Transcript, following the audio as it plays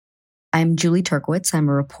I'm Julie Turkowitz. I'm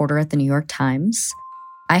a reporter at the New York Times.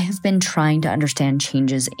 I have been trying to understand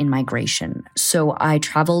changes in migration. So I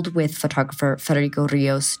traveled with photographer Federico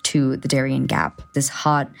Rios to the Darien Gap, this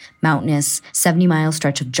hot, mountainous, 70-mile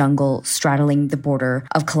stretch of jungle straddling the border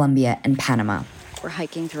of Colombia and Panama. We're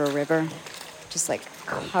hiking through a river, just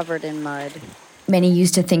covered in mud. Many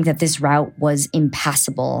used to think that this route was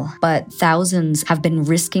impassable, but thousands have been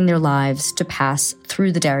risking their lives to pass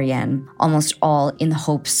through the Darien, almost all in the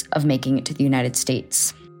hopes of making it to the United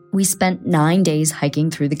States. We spent 9 days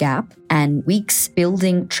hiking through the Gap and weeks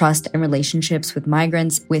building trust and relationships with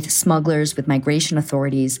migrants, with smugglers, with migration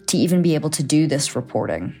authorities to even be able to do this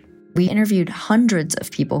reporting. We interviewed hundreds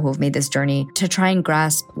of people who have made this journey to try and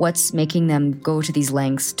grasp what's making them go to these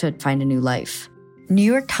lengths to find a new life. New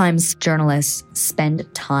York Times journalists spend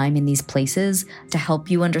time in these places to help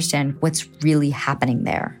you understand what's really happening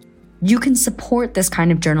there. You can support this kind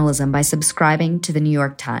of journalism by subscribing to the New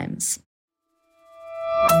York Times.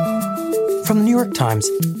 From the New York Times,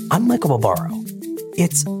 I'm Michael Barbaro.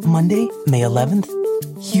 It's Monday, May 11th.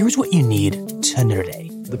 Here's what you need to know today.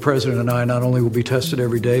 The president and I not only will be tested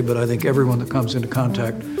every day, but I think everyone that comes into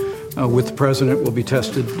contact with the president will be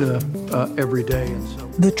tested every day. And so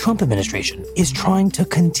the Trump administration is trying to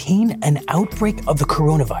contain an outbreak of the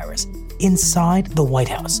coronavirus inside the White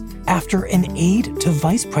House after an aide to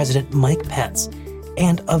Vice President Mike Pence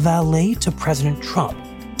and a valet to President Trump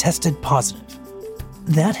tested positive.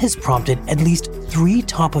 That has prompted at least 3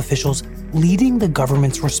 top officials leading the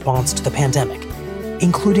government's response to the pandemic,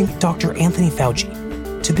 including Dr. Anthony Fauci,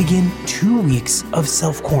 to begin 2 weeks of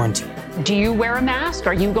self-quarantine. Do you wear a mask?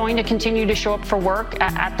 Are you going to continue to show up for work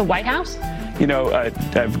at the White House? You know,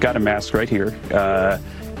 I've got a mask right here.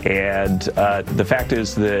 And the fact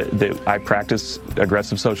is that I practice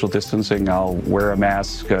aggressive social distancing. I'll wear a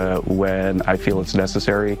mask when I feel it's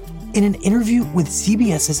necessary. In an interview with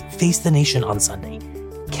CBS's Face the Nation on Sunday,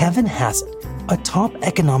 Kevin Hassett, a top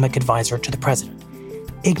economic advisor to the president,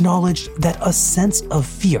 acknowledged that a sense of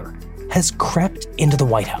fear has crept into the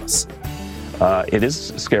White House. It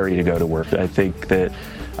is scary to go to work. I think that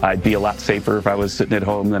I'd be a lot safer if I was sitting at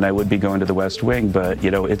home than I would be going to the West Wing. But,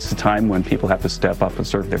 you know, it's a time when people have to step up and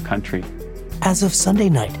serve their country. As of Sunday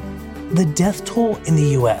night, the death toll in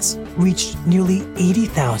the U.S. reached nearly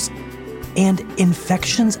 80,000, and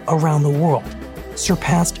infections around the world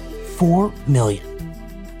surpassed 4 million.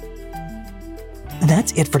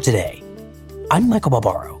 That's it for today. I'm Michael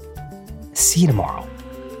Barbaro. See you tomorrow.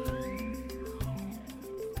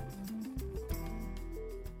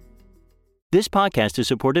 This podcast is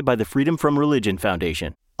supported by the Freedom From Religion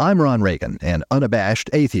Foundation. I'm Ron Reagan, an unabashed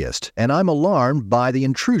atheist, and I'm alarmed by the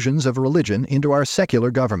intrusions of religion into our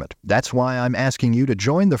secular government. That's why I'm asking you to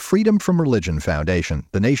join the Freedom From Religion Foundation,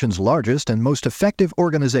 the nation's largest and most effective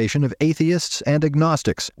organization of atheists and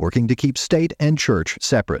agnostics, working to keep state and church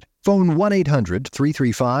separate. Phone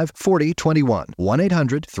 1-800-335-4021,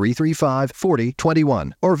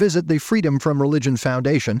 1-800-335-4021, or visit the Freedom From Religion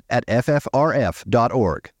Foundation at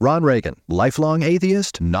ffrf.org. Ron Reagan, lifelong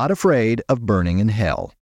atheist, not afraid of burning in hell.